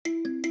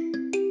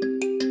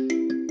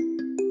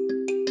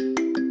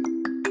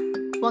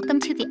Welcome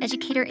to the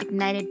Educator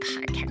Ignited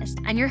podcast.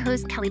 I'm your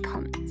host, Kelly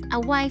Pomans, a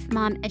wife,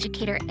 mom,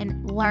 educator,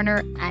 and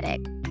learner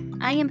addict.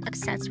 I am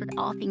obsessed with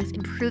all things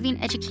improving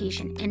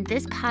education, and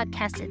this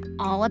podcast is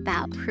all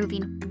about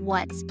proving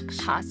what's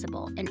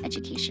possible in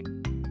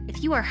education.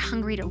 If you are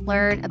hungry to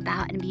learn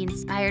about and be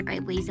inspired by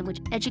ways in which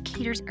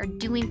educators are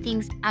doing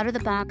things out of the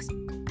box,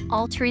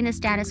 altering the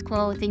status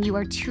quo, then you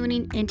are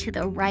tuning into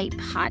the right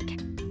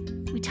podcast.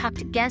 We talk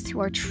to guests who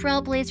are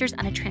trailblazers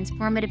on a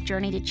transformative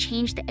journey to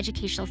change the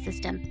educational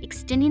system,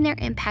 extending their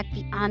impact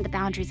beyond the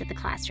boundaries of the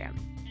classroom.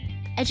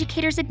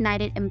 Educators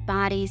Ignited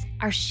embodies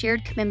our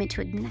shared commitment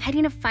to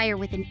igniting a fire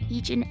within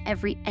each and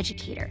every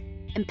educator,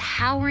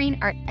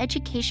 empowering our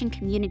education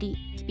community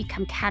to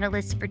become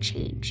catalysts for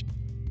change.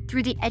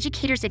 Through the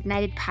Educators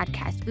Ignited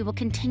podcast, we will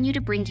continue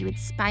to bring you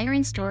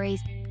inspiring stories,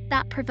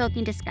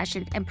 thought-provoking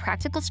discussions, and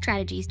practical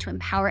strategies to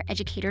empower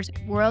educators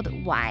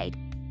worldwide.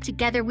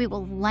 Together, we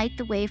will light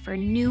the way for a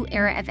new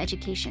era of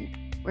education,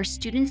 where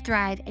students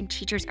thrive and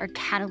teachers are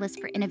catalysts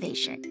for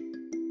innovation.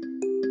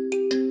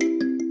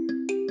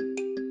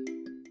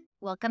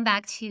 Welcome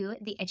back to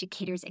the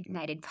Educators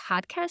Ignited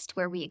podcast,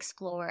 where we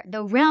explore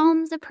the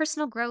realms of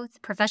personal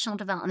growth, professional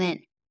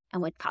development,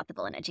 and what's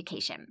possible in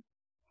education.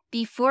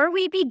 Before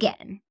we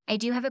begin, I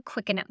do have a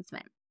quick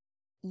announcement.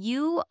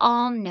 You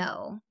all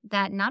know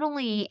that not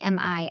only am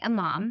I a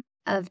mom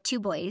of two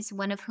boys,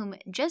 one of whom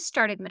just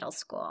started middle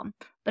school,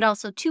 but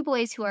also two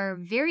boys who are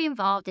very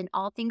involved in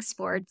all things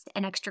sports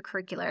and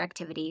extracurricular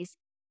activities.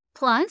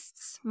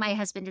 Plus, my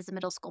husband is a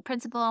middle school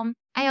principal.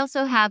 I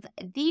also have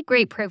the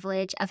great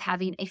privilege of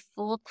having a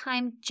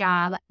full-time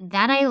job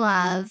that I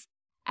love,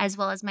 as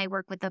well as my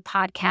work with the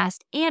podcast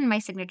and my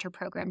signature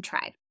program,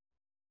 Tribe.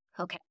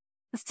 Okay,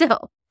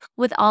 so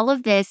with all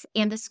of this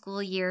and the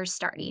school year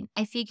starting,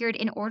 I figured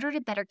in order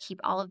to better keep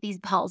all of these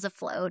balls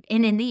afloat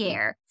and in the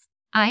air,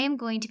 I am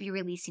going to be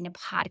releasing a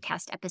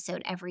podcast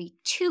episode every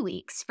 2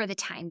 weeks for the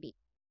time being.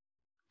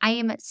 I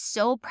am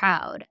so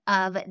proud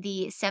of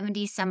the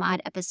 70 some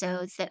odd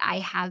episodes that I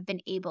have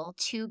been able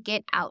to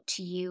get out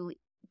to you,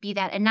 be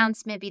that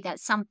announcement, be that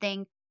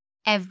something,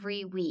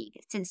 every week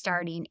since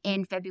starting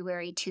in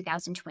February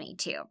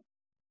 2022.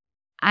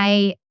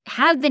 I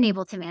have been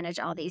able to manage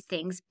all these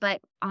things,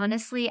 but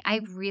honestly, I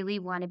really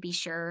want to be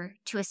sure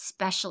to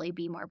especially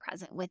be more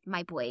present with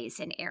my boys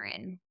and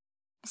Aaron.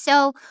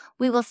 So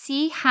we will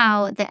see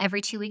how the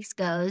every 2 weeks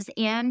goes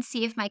and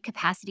see if my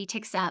capacity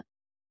ticks up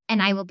and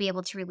I will be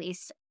able to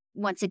release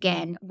once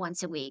again,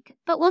 once a week,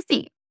 but we'll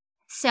see.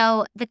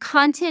 So the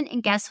content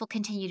and guests will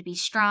continue to be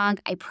strong,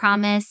 I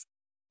promise.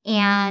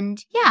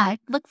 And yeah,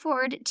 look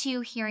forward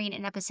to hearing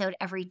an episode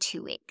every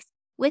 2 weeks.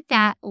 With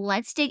that,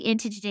 let's dig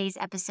into today's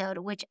episode,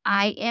 which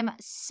I am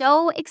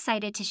so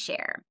excited to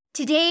share.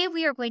 Today,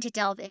 we are going to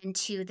delve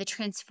into the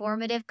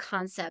transformative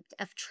concept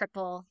of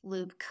triple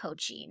loop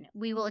coaching.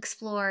 We will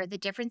explore the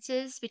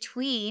differences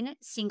between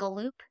single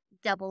loop,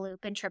 double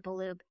loop, and triple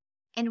loop,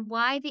 and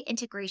why the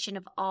integration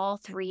of all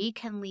three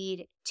can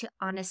lead to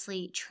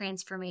honestly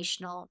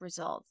transformational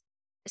results.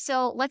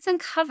 So let's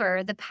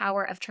uncover the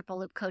power of triple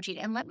loop coaching.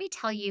 And let me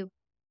tell you,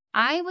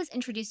 I was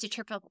introduced to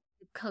triple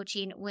loop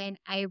coaching when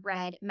I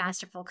read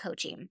Masterful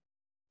Coaching.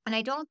 And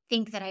I don't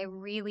think that I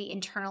really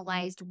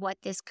internalized what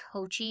this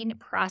coaching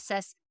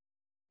process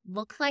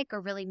looked like or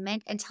really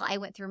meant until I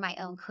went through my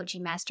own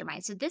coaching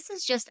mastermind. So this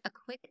is just a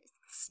quick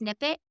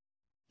snippet.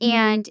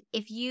 And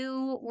if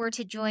you were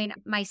to join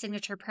my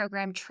signature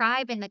program,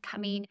 Tribe, in the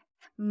coming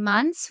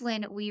months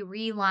when we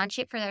relaunch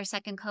it for our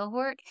second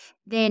cohort,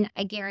 then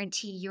I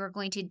guarantee you're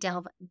going to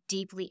delve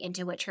deeply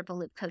into what triple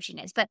loop coaching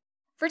is. But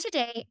for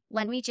today,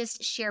 let me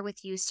just share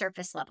with you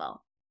surface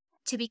level.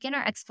 To begin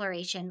our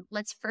exploration,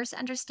 let's first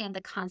understand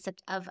the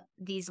concept of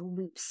these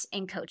loops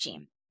in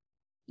coaching.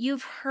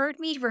 You've heard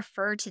me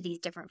refer to these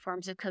different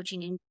forms of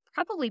coaching in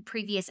probably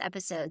previous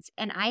episodes,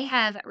 and I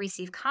have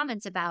received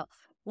comments about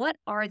what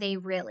are they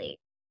really.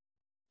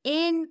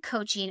 In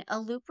coaching, a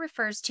loop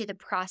refers to the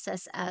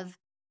process of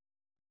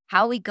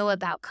how we go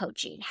about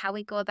coaching, how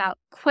we go about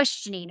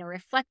questioning or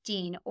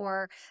reflecting,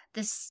 or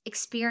this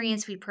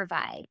experience we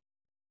provide.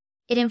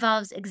 It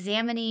involves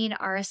examining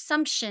our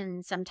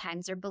assumptions,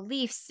 sometimes our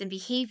beliefs and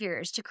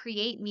behaviors to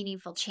create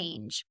meaningful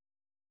change.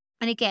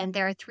 And again,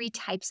 there are three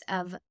types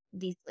of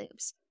these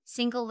loops: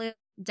 single loop,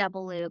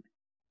 double loop,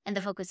 and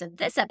the focus of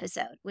this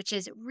episode, which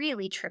is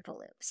really triple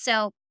loop.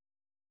 So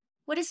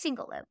what is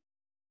single loop?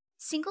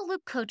 Single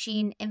loop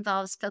coaching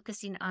involves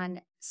focusing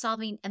on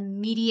solving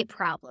immediate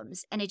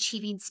problems and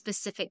achieving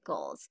specific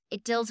goals.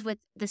 It deals with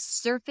the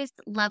surface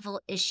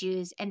level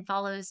issues and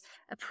follows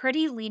a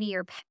pretty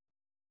linear path.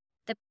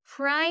 The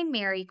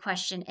primary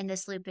question in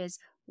this loop is,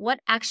 what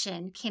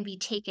action can be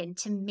taken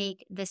to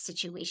make this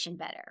situation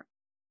better?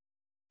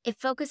 It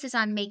focuses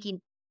on making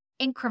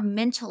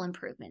incremental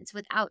improvements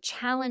without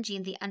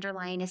challenging the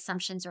underlying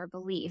assumptions or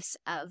beliefs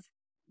of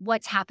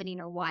what's happening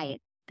or why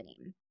it's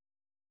happening.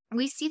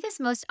 We see this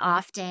most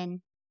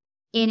often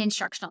in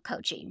instructional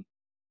coaching,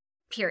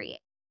 period.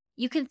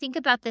 You can think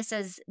about this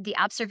as the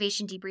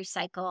observation debrief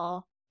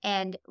cycle,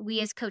 and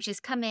we as coaches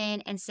come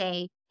in and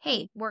say,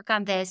 hey, work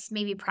on this,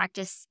 maybe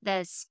practice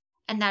this,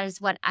 And that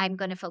is what I'm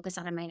going to focus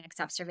on in my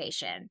next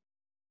observation.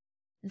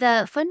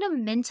 The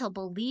fundamental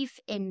belief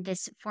in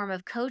this form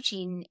of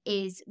coaching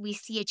is we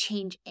see a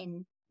change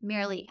in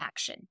merely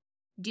action.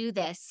 Do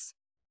this,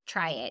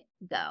 try it,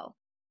 go.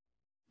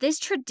 This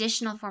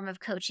traditional form of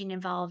coaching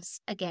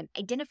involves, again,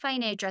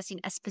 identifying and addressing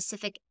a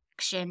specific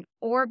action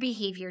or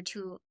behavior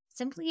to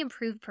simply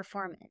improve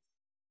performance.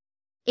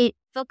 It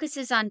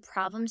focuses on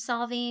problem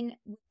solving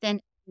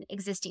within an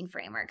existing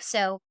framework.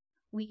 So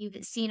we've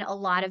seen a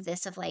lot of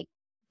this of like,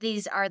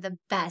 these are the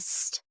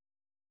best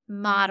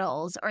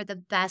models or the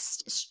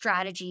best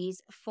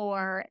strategies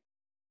for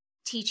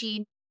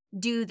teaching.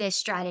 Do this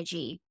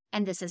strategy,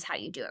 and this is how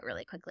you do it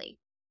really quickly.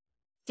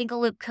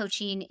 Single loop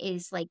coaching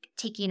is like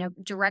taking a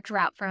direct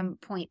route from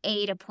point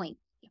A to point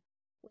B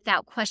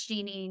without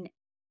questioning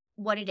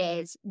what it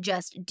is,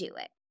 just do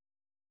it.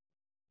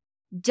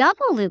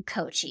 Double loop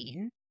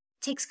coaching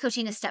takes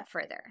coaching a step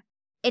further.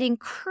 It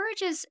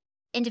encourages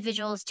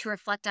individuals to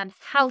reflect on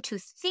how to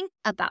think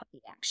about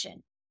the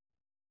action.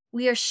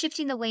 We are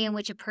shifting the way in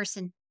which a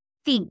person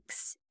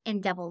thinks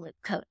in double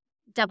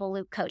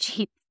loop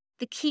coaching.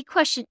 The key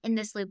question in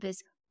this loop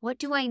is, what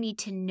do I need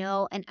to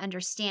know and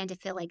understand to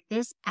feel like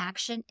this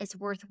action is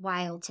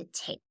worthwhile to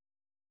take?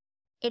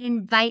 It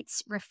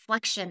invites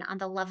reflection on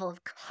the level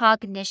of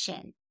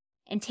cognition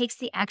and takes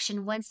the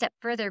action one step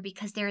further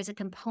because there is a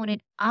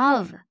component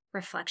of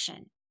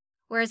reflection.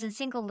 Whereas in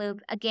single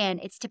loop, again,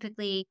 it's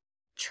typically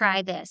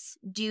try this,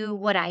 do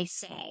what I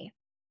say.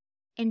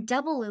 In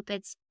double loop,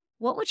 it's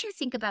what would you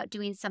think about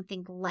doing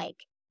something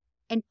like,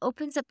 and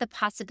opens up the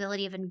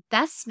possibility of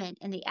investment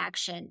in the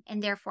action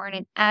and therefore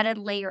an added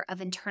layer of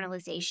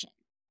internalization.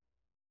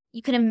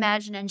 You can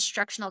imagine an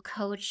instructional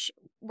coach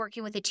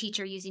working with a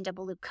teacher using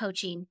double loop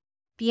coaching.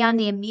 Beyond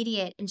the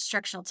immediate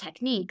instructional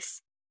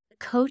techniques, the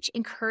coach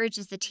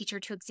encourages the teacher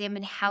to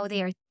examine how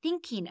they are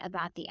thinking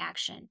about the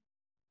action,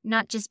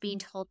 not just being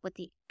told what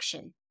the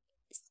action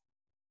is.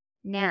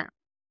 Now,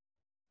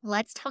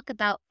 let's talk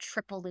about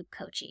triple loop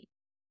coaching.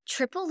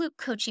 Triple loop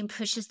coaching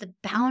pushes the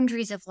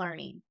boundaries of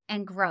learning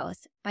and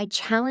growth by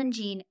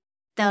challenging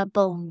the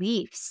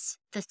beliefs,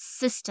 the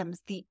systems,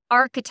 the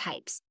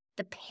archetypes,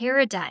 the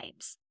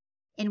paradigms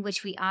in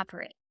which we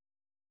operate.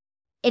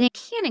 And it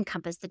can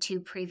encompass the two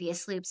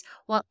previous loops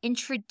while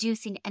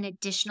introducing an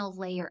additional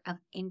layer of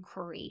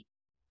inquiry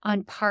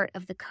on part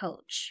of the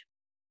coach.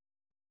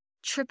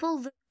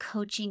 Triple loop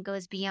coaching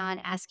goes beyond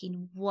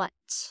asking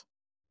what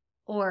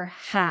or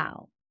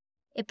how.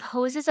 It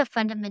poses a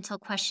fundamental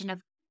question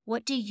of,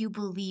 what do you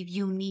believe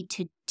you need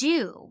to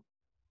do?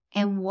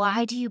 And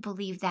why do you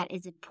believe that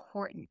is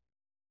important?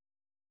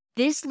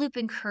 This loop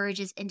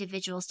encourages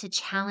individuals to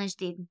challenge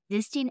the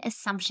existing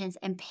assumptions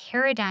and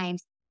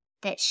paradigms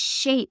that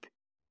shape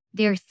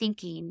their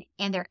thinking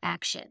and their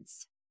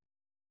actions.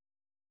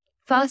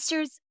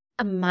 Fosters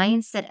a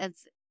mindset of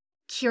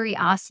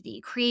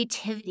curiosity,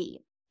 creativity,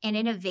 and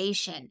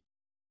innovation,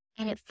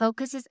 and it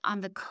focuses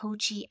on the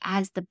coachee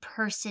as the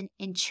person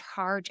in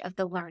charge of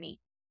the learning.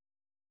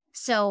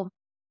 So,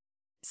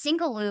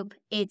 single loop,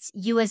 it's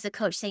you as the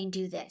coach saying,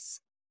 do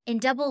this. In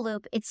double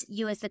loop, it's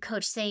you as the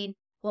coach saying,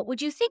 what would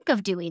you think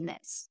of doing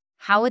this?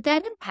 How would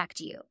that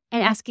impact you?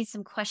 And asking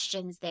some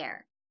questions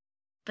there.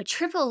 But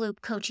triple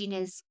loop coaching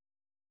is,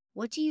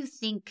 what do you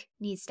think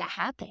needs to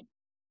happen?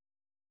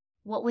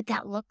 What would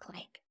that look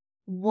like?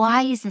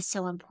 Why is this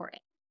so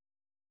important?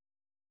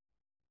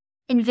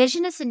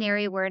 Envision a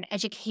scenario where an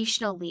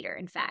educational leader,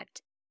 in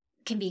fact,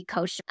 can be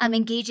coached,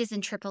 engages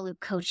in triple loop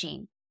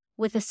coaching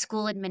with a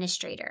school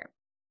administrator.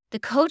 The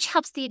coach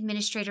helps the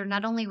administrator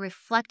not only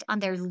reflect on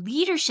their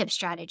leadership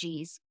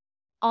strategies,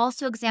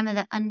 also examine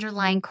the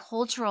underlying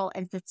cultural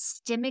and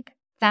systemic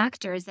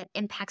factors that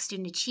impact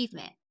student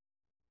achievement.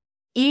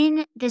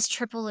 In this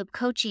triple loop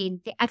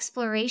coaching, the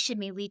exploration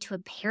may lead to a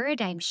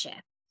paradigm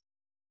shift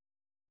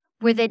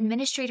where the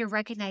administrator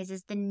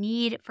recognizes the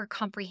need for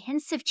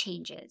comprehensive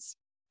changes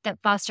that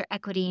foster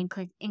equity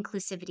and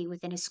inclusivity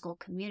within a school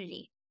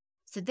community.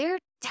 So they're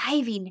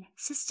diving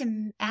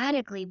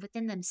systematically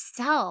within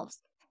themselves,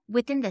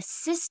 within the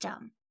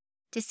system,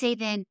 to say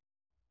then,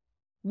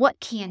 what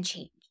can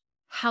change?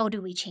 How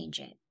do we change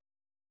it?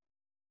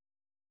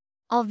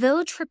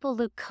 Although triple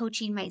loop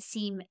coaching might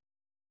seem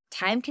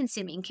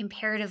time-consuming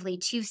comparatively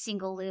to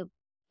single loop,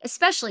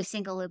 especially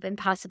single loop and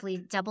possibly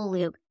double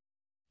loop,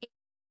 it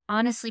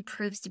honestly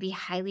proves to be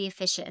highly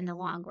efficient in the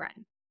long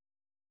run.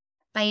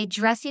 By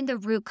addressing the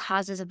root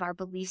causes of our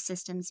belief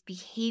systems,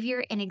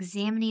 behavior, and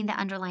examining the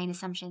underlying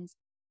assumptions,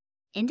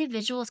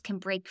 individuals can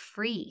break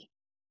free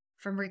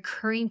from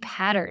recurring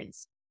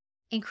patterns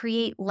and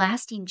create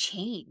lasting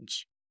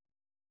change.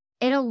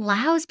 It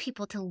allows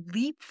people to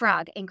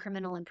leapfrog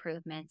incremental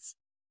improvements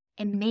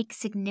and make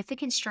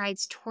significant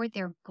strides toward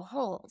their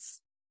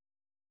goals.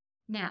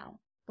 Now,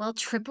 while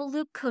triple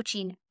loop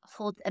coaching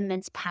holds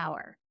immense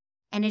power,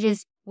 and it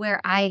is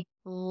where I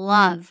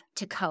love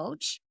to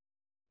coach,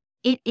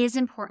 it is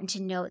important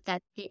to note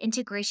that the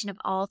integration of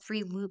all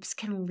three loops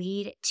can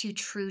lead to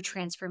true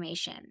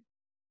transformation.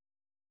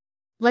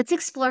 Let's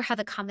explore how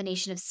the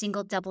combination of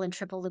single, double, and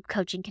triple loop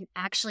coaching can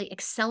actually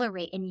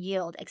accelerate and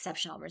yield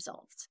exceptional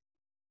results.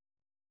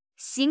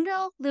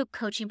 Single loop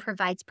coaching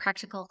provides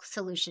practical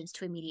solutions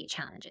to immediate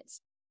challenges.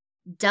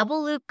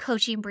 Double loop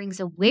coaching brings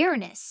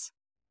awareness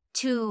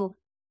to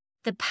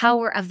the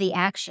power of the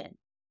action.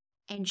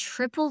 And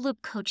triple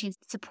loop coaching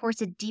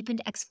supports a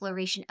deepened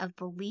exploration of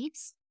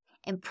beliefs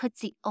and puts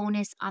the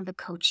onus on the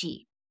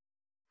coachee.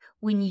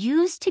 When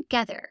used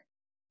together,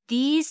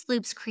 these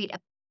loops create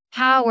a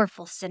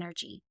powerful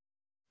synergy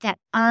that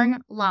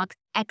unlocks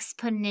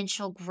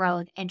exponential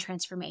growth and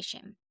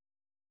transformation.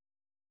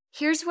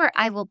 Here's where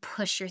I will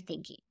push your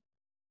thinking.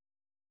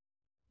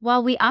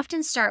 While we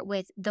often start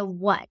with the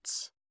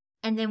what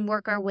and then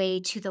work our way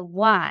to the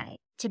why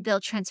to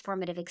build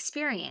transformative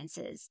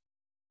experiences,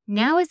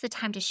 now is the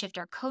time to shift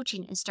our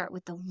coaching and start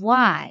with the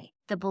why,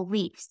 the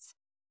beliefs.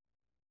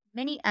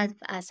 Many of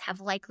us have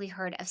likely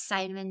heard of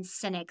Simon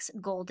Sinek's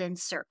Golden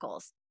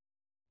Circles,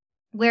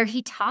 where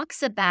he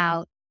talks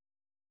about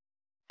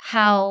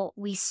how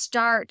we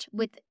start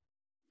with,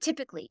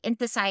 typically in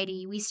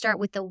society, we start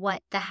with the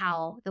what, the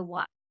how, the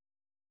what.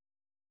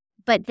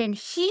 But then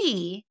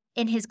he,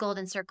 in his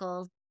Golden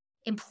Circles,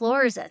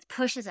 implores us,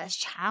 pushes us,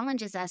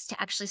 challenges us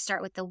to actually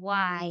start with the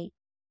why,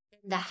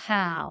 then the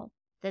how,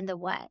 then the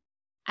what.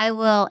 I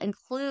will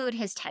include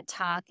his TED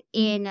Talk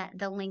in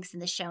the links in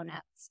the show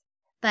notes.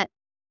 But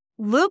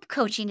loop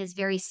coaching is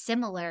very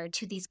similar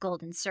to these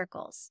Golden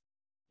Circles,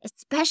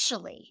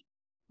 especially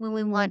when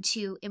we want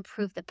to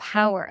improve the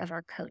power of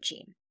our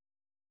coaching.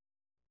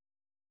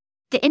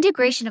 The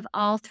integration of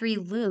all three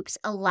loops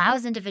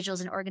allows individuals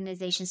and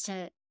organizations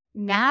to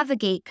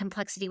navigate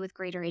complexity with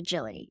greater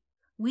agility.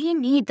 We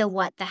need the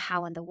what, the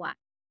how, and the why.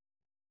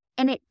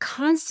 And it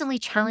constantly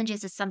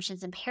challenges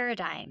assumptions and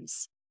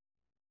paradigms.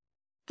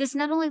 This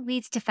not only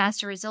leads to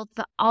faster results,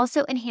 but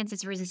also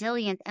enhances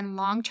resilience and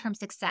long-term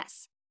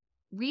success.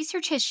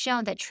 Research has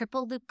shown that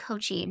triple loop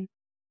coaching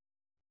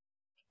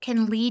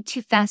can lead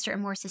to faster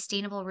and more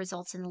sustainable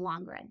results in the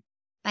long run.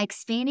 By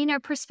expanding our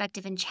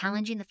perspective and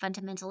challenging the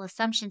fundamental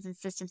assumptions and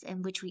systems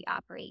in which we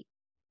operate,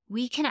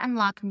 we can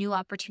unlock new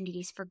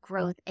opportunities for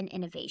growth and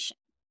innovation.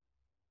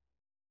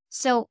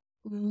 So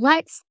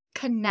let's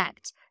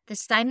connect the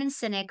Simon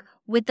Sinek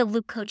with the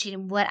loop coaching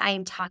and what I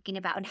am talking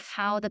about and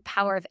how the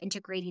power of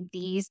integrating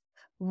these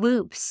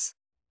loops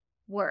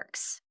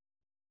works.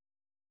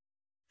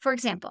 For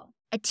example,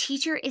 a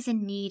teacher is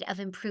in need of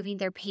improving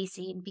their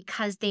pacing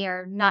because they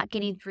are not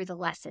getting through the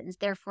lessons.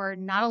 Therefore,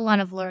 not a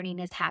lot of learning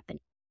is happening.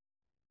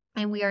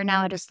 And we are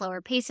now at a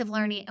slower pace of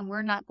learning, and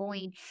we're not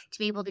going to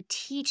be able to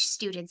teach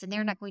students, and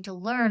they're not going to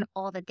learn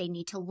all that they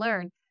need to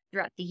learn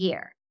throughout the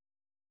year.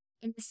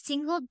 In the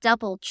single,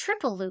 double,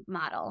 triple loop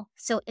model,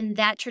 so in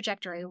that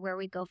trajectory where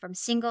we go from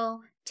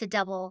single to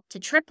double to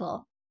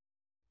triple,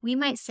 we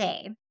might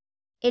say,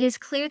 it is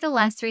clear the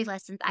last 3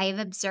 lessons I have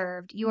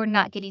observed you are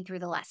not getting through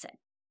the lesson.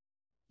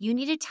 You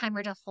need a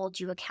timer to hold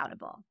you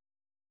accountable.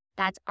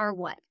 That's our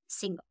what,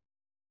 single.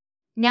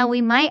 Now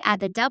we might add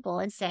the double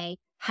and say,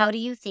 how do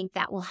you think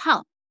that will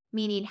help?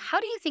 Meaning, how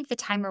do you think the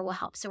timer will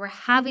help? So we're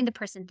having the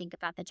person think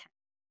about the time.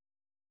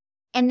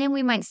 And then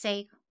we might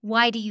say,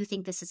 why do you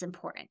think this is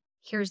important?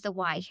 Here's the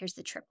why, here's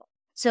the triple.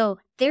 So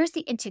there's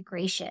the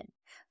integration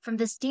from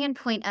the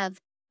standpoint of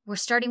we're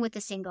starting with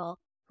the single,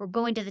 we're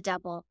going to the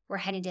double, we're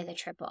heading to the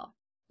triple.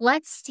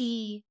 Let's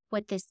see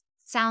what this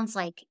sounds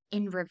like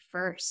in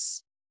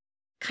reverse,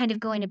 kind of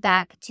going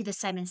back to the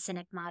Simon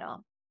Sinek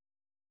model.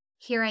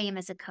 Here I am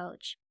as a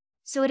coach.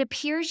 So it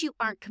appears you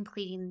aren't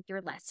completing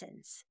your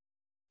lessons.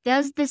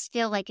 Does this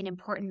feel like an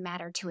important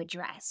matter to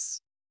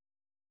address?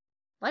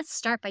 Let's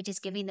start by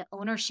just giving the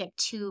ownership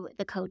to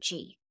the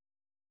coachee.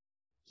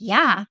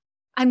 Yeah,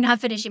 I'm not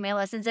finishing my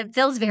lessons. It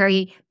feels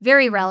very,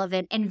 very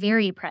relevant and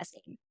very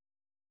pressing.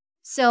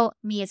 So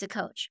me as a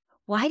coach,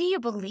 why do you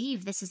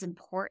believe this is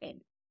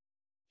important?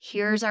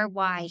 Here's our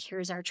why,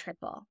 here's our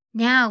triple.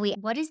 Now,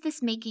 what is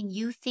this making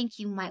you think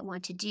you might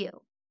want to do?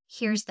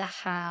 Here's the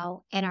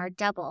how and our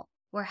double.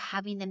 We're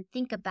having them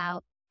think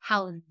about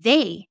how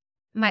they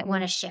might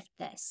want to shift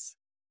this.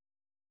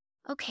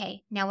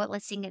 Okay, now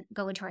let's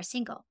go into our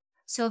single.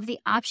 So of the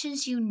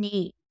options you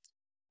need,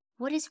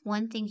 what is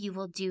one thing you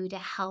will do to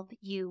help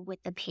you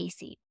with the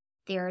pacing?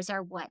 There is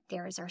our what,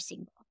 there is our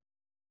single.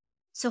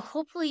 So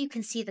hopefully you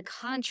can see the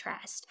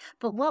contrast.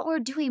 But what we're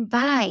doing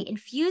by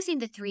infusing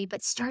the 3,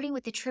 but starting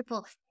with the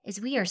triple, is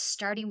we are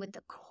starting with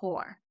the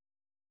core.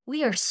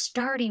 We are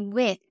starting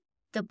with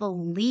the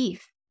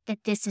belief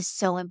that this is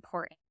so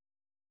important.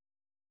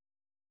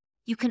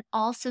 You can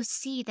also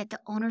see that the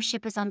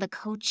ownership is on the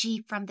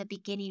coachee from the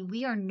beginning.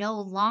 We are no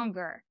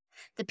longer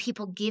the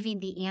people giving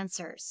the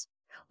answers.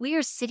 We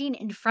are sitting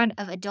in front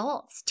of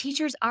adults.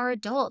 Teachers are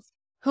adults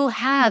who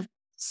have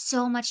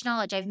so much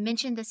knowledge. I've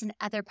mentioned this in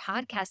other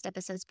podcast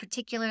episodes,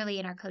 particularly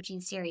in our coaching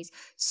series.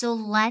 So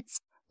let's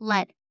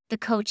let the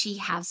coachee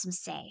have some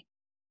say.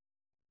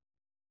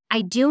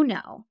 I do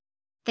know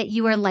that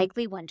you are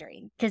likely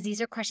wondering, because these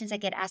are questions I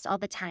get asked all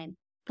the time,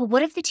 but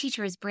what if the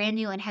teacher is brand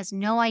new and has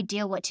no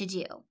idea what to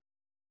do?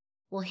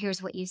 Well,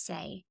 here's what you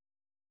say.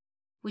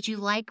 Would you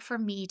like for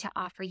me to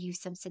offer you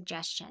some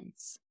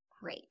suggestions?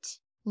 Great.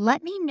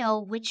 Let me know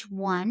which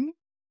one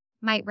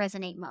might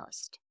resonate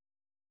most.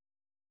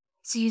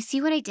 So you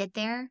see what I did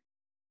there?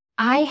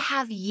 I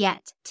have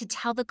yet to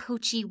tell the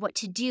coachee what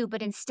to do,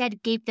 but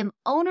instead gave them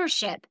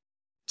ownership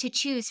to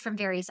choose from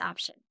various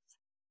options.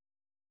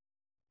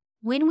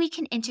 When we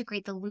can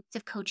integrate the loops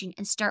of coaching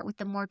and start with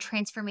the more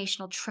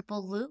transformational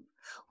triple loop,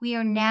 we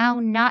are now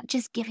not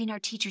just giving our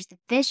teachers the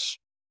fish,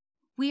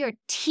 we are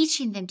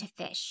teaching them to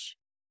fish.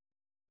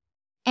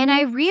 And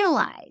I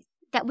realized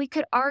that we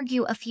could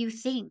argue a few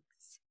things.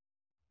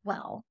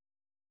 Well,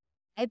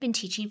 I've been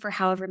teaching for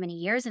however many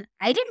years and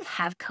I didn't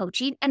have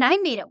coaching and I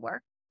made it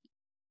work.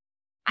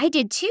 I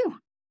did too.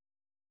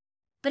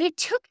 But it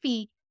took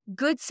me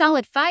good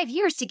solid 5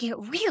 years to get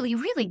really,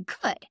 really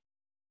good.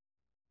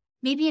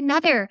 Maybe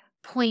another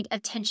point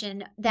of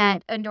tension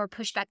that or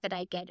pushback that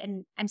I get,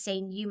 and I'm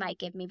saying you might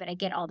give me, but I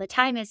get all the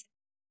time, is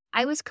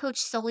I was coached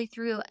solely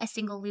through a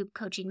single loop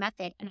coaching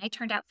method and I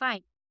turned out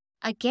fine.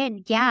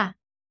 Again, yeah.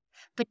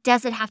 But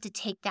does it have to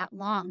take that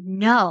long?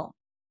 No.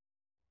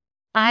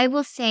 I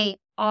will say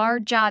our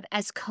job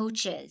as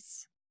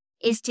coaches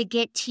is to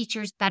get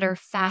teachers better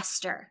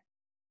faster.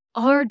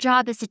 Our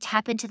job is to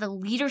tap into the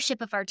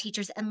leadership of our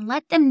teachers and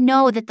let them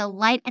know that the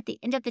light at the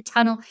end of the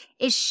tunnel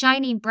is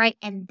shining bright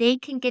and they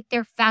can get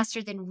there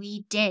faster than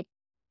we did.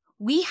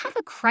 We have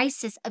a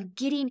crisis of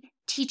getting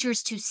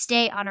teachers to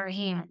stay on our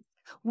hands.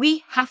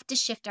 We have to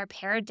shift our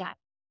paradigm.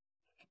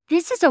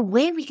 This is a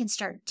way we can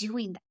start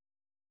doing that.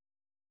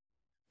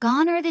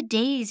 Gone are the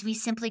days we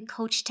simply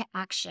coach to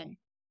action,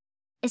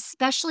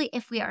 especially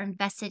if we are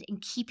invested in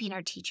keeping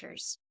our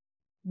teachers.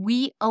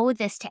 We owe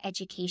this to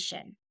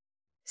education.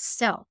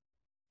 So,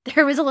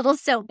 there was a little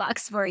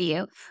soapbox for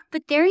you,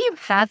 but there you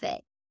have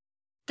it.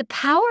 The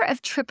power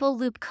of triple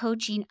loop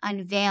coaching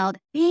unveiled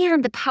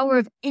and the power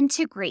of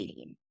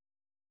integrating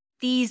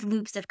these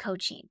loops of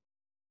coaching.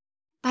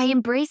 By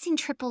embracing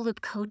triple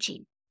loop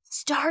coaching,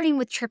 starting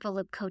with triple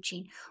loop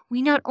coaching,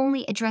 we not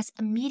only address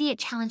immediate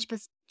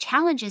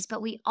challenges,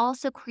 but we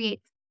also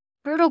create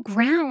fertile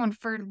ground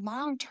for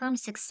long-term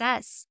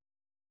success.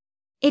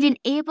 It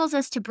enables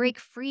us to break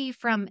free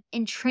from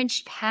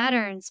entrenched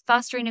patterns,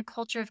 fostering a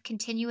culture of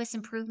continuous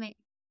improvement.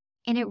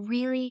 And it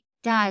really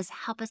does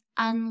help us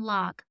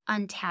unlock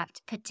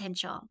untapped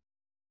potential.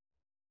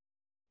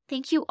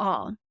 Thank you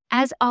all.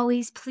 As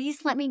always,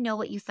 please let me know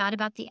what you thought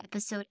about the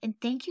episode. And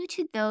thank you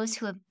to those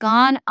who have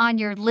gone on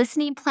your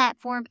listening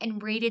platform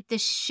and rated the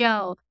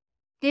show.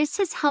 This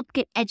has helped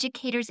get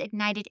educators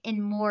ignited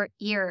in more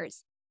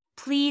ears.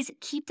 Please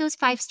keep those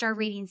 5-star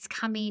ratings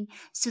coming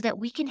so that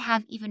we can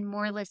have even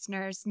more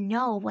listeners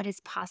know what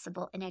is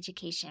possible in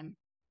education.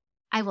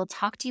 I will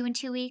talk to you in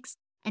 2 weeks.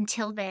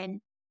 Until then,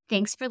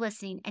 thanks for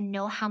listening and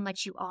know how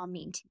much you all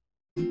mean to me.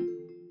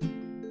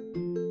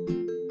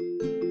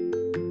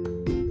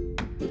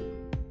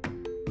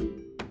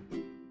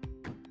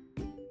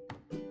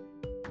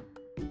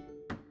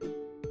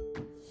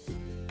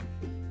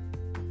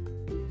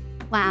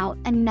 Wow,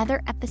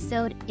 another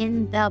episode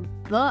in the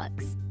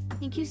books.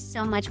 Thank you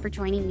so much for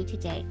joining me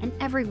today and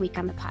every week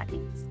on the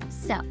podcast.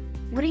 So,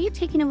 what are you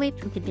taking away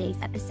from today's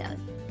episode?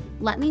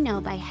 Let me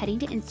know by heading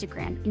to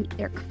Instagram and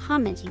either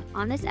commenting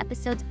on this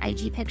episode's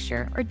IG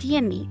picture or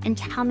DM me and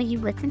tell me you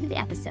listened to the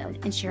episode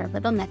and share a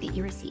little nugget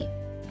you received.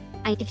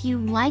 If you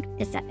liked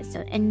this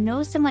episode and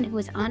know someone who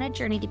is on a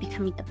journey to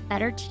becoming a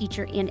better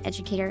teacher and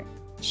educator,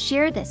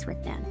 share this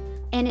with them.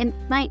 And it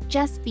might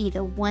just be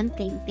the one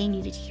thing they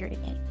needed to hear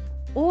today.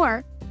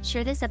 Or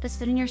share this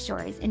episode in your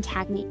stories and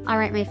tag me. All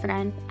right, my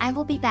friend, I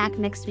will be back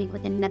next week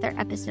with another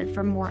episode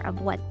for more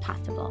of what's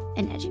possible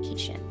in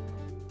education.